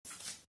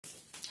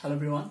Hello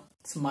everyone,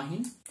 it's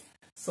Mahin.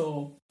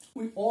 So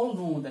we all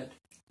know that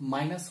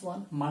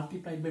 -1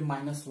 multiplied by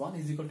 -1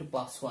 is equal to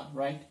 +1,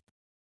 right?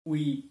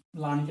 We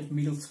learn it at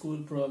middle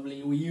school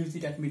probably, we use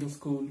it at middle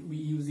school, we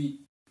use it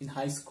in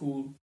high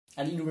school,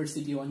 at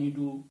university when you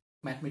do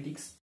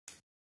mathematics.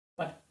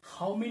 But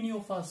how many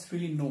of us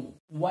really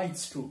know why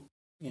it's true?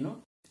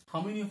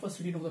 How many of us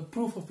really know the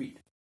proof of it?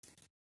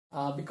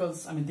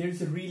 Because there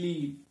is a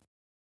really,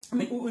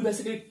 we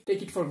basically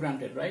take it for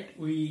granted, right?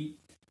 We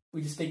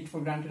just take it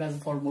for granted as a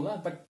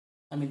formula, but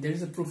there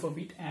is a proof of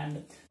it,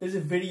 and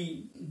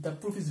the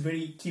proof is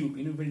very cute,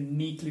 very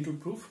neat little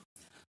proof.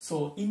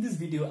 So in this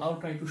video,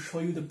 I'll try to show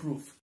you the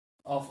proof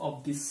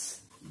of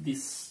this,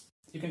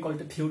 you can call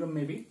it a theorem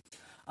maybe.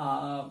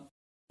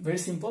 Very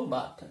simple,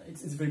 but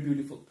it's very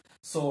beautiful.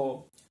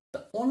 So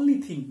the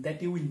only thing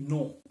that you will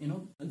know,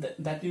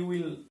 that you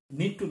will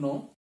need to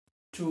know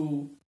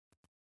to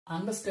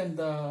understand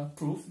the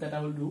proof that I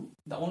will do,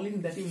 the only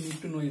thing that you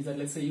need to know is that,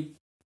 let's say,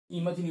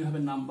 imagine you have a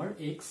number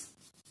x.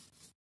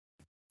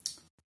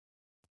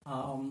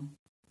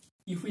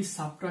 If we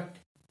subtract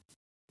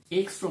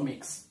x from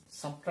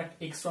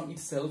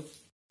itself,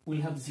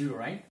 we'll have 0,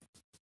 right?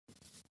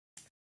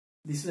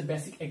 This is a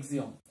basic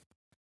axiom.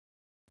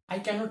 I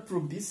cannot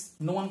prove this,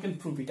 no one can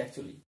prove it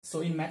actually.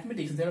 So in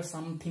mathematics, there are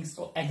some things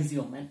called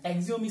axiom, and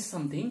axiom is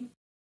something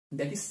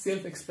that is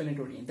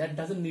self-explanatory, that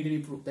doesn't need any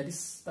proof. That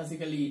is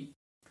basically,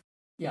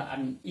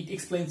 it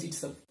explains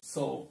itself.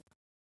 So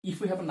if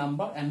we have a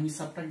number and we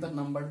subtract that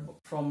number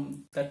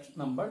from that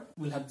number,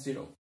 we'll have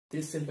 0.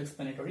 This is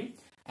self-explanatory,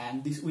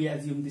 and this, we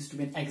assume this to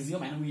be an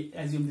axiom, and we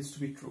assume this to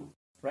be true,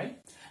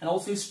 right? And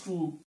also it's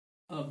true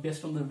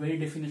based on the very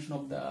definition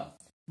of the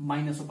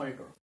minus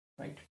operator,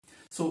 right?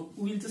 So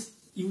we'll just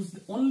use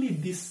only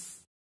this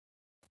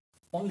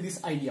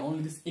idea,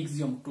 only this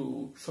axiom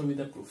to show you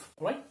the proof,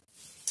 right?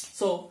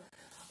 So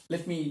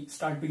let me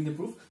start doing the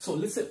proof. So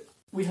let's say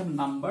we have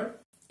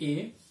number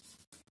a.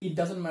 It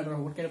doesn't matter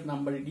what kind of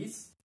number it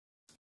is,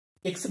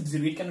 except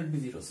 0. It cannot be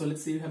 0. So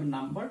let's say you have a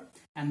number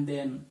and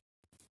then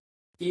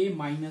a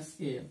minus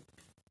a.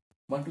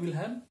 What we will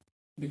have,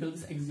 because of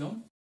this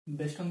axiom,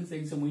 based on this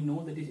axiom, we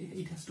know that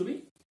it has to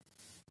be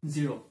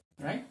 0,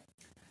 right?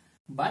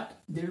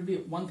 But there will be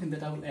one thing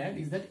that I will add,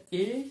 is that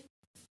a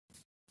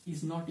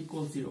is not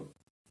equal 0.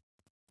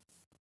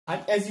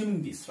 I'm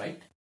assuming this,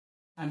 right?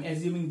 I'm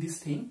assuming this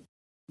thing,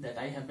 that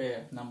I have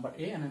a number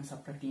a and I'm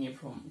subtracting a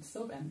from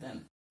itself, and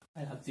then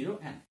I have 0,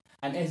 and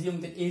I'm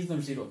assuming that a is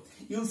not 0.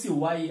 You'll see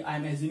why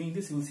I'm assuming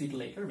this, you'll see it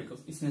later,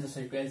 because it's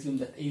necessary to assume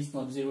that a is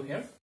not 0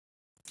 here.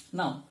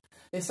 Now,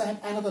 let's say I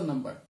have another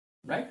number,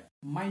 right?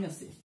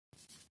 Minus a.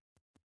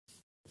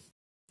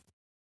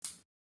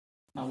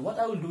 Now what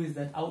I will do is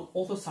that I will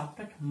also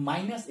subtract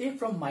minus a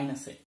from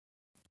minus a,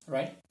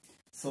 right?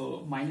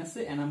 So minus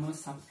a, and I'm going to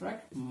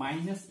subtract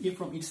minus a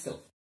from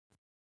itself.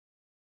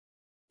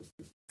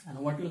 And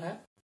what we'll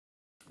have?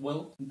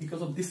 Well,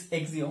 because of this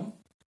axiom,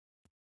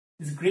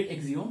 this great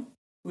axiom,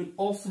 we'll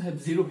also have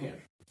 0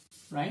 here,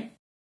 right?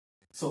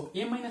 So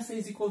a minus a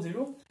is equal to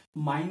 0,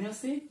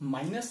 minus a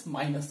minus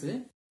minus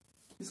a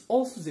is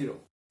also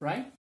 0,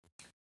 right?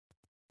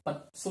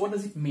 But so what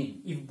does it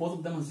mean if both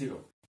of them are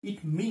 0?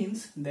 It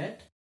means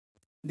that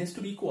they has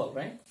to be equal,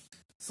 right?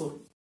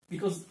 So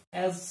because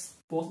as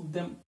both of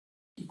them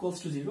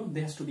equals to 0,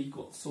 they has to be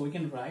equal. So we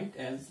can write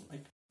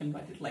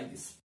it like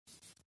this: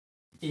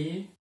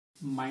 a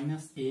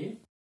minus a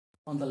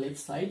on the left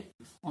side.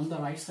 On the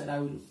right side, I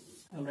will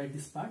write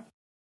this part: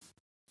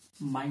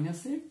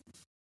 minus a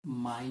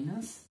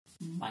minus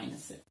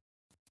minus a,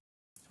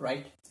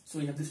 right? So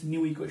we have this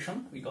new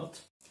equation we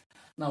got.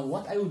 Now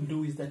what I will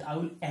do is that I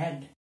will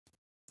add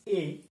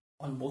a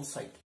on both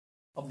sides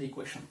of the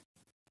equation.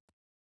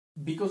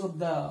 Because of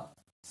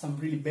some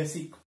really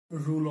basic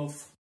rule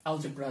of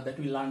algebra that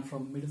we learned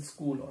from middle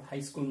school or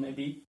high school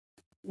maybe,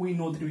 we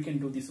know that we can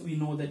do this. We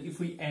know that if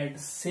we add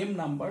same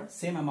number,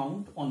 same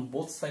amount on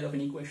both sides of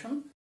an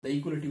equation, the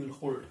equality will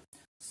hold.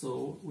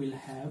 So we'll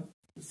have,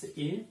 let's say,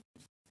 a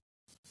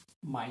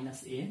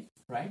minus a,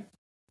 right?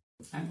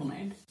 I'm going to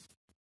add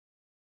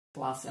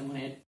plus, I'm going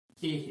to add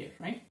a here,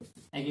 right?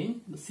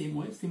 Again, the same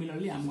way.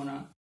 Similarly, I'm going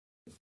to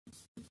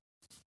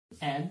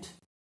add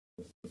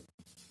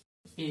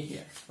a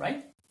here,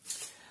 right?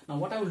 Now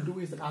what I will do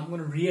is that I'm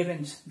going to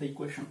rearrange the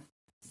equation.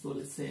 So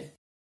let's say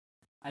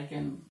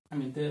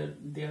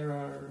there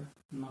are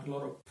not a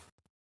lot of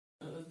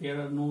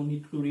there are no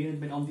need to rearrange,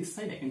 but on this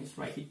side I can just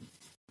write it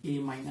a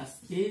minus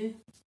a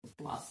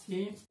plus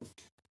a.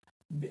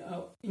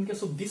 In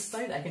case of this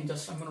side, I'm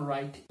going to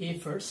write a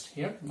first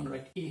here. I'm going to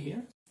write a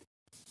here,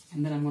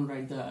 and then I'm going to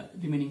write the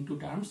remaining two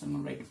terms. I'm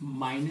going to write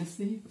minus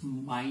a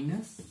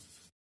minus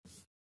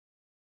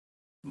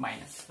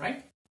minus,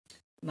 right?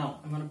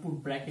 Now I'm going to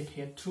put bracket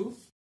here too.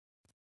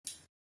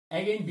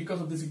 Again, because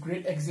of this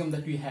great axiom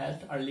that we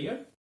had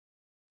earlier,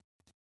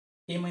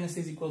 a minus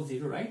a is equal to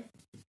 0, right?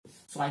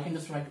 So I can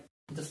just write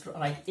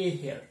a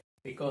here,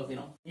 because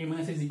a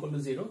minus a is equal to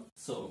 0.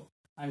 So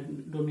I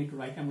don't need to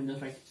write. I'm going to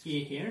just write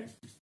a here.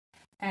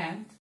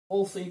 And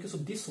also in case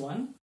of this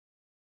one,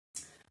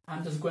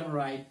 I'm just going to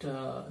write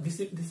this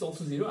is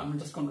also 0. I'm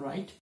just going to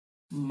write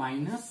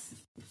minus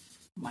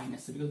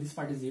because this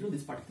part is 0,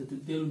 this part is,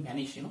 they will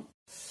vanish, you know.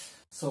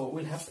 So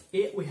we have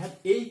a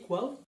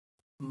equal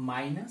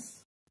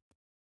minus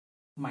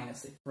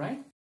a, right?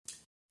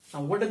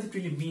 Now what does it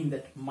really mean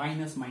that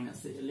minus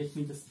a? Let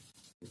me just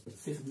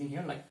say something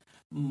here, like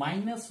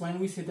minus, when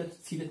we see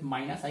that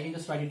minus, I can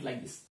just write it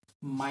like this,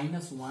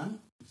 minus 1,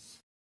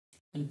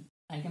 and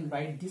I can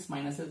write this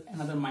minus as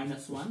another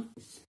minus 1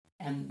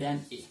 and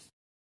then a,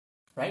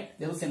 right?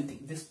 They're the same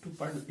thing. These two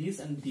parts, this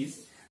and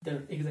this,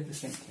 they're exactly the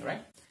same thing,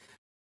 right?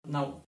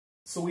 Now,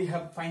 so we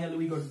have, finally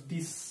we got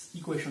this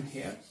equation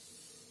here.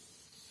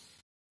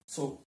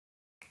 So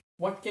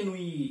what can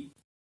we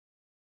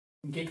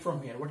get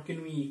from here? What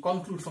can we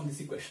conclude from this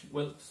equation?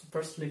 Well, so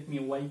first let me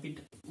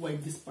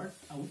wipe this part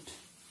out.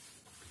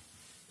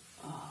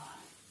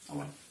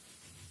 Alright.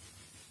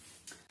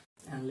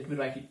 And let me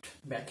write it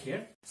back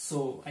here.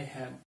 So I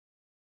have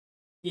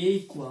a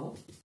equal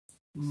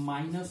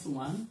minus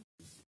 1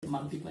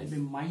 multiplied by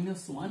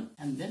minus 1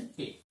 and then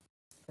a,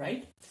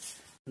 right?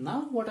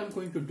 Now what I'm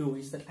going to do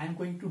is that I'm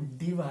going to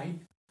divide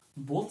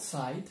both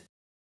sides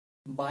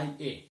by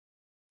a.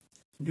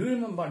 Do you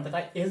remember that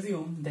I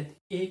assumed that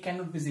a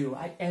cannot be 0?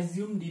 I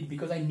assumed it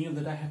because I knew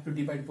that I have to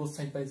divide both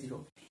sides by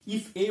 0.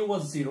 If a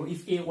was 0,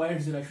 if a were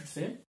 0 I should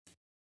say,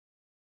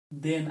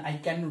 then I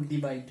cannot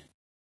divide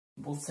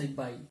both sides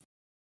by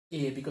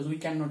a, because we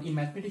cannot, in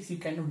mathematics you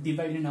cannot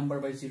divide a number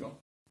by 0.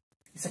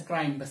 It's a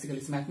crime, basically.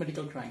 It's a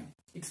mathematical crime.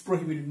 It's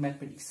prohibited in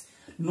mathematics.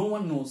 No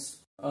one knows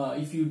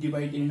if you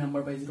divide any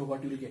number by 0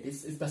 what you will get.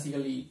 It's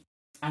basically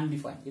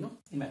undefined, you know,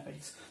 in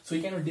mathematics. So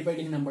you cannot divide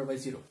any number by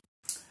 0.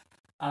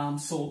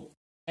 So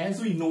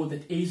as we know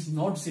that a is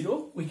not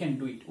 0, we can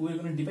do it. We're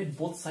going to divide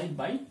both sides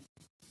by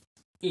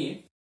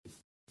a.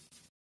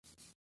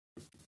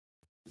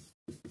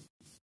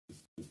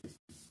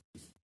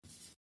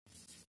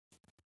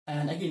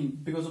 And again,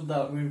 because of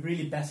the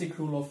really basic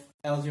rule of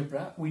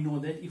algebra, we know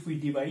that if we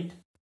divide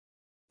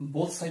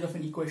both sides of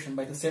an equation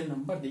by the same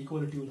number, the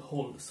equality will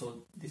hold.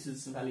 So this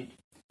is valid.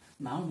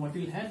 Now what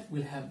we'll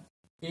have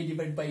a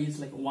divided by is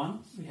like 1.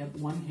 We have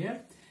 1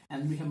 here,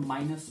 and we have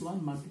minus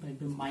 1 multiplied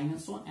by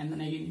minus 1, and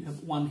then again you have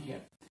 1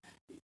 here.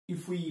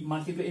 If we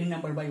multiply any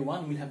number by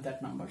 1, we'll have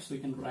that number. So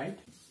we can write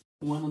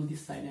 1 on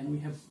this side, and we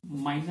have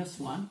minus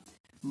 1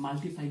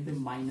 multiplied by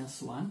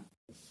minus 1,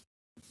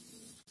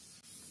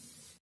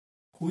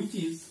 which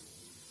is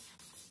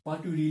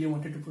what we really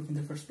wanted to prove in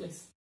the first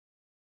place.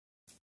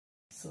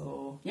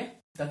 So yeah,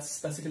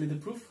 that's basically the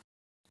proof,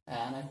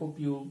 and I hope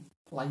you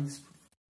like this proof.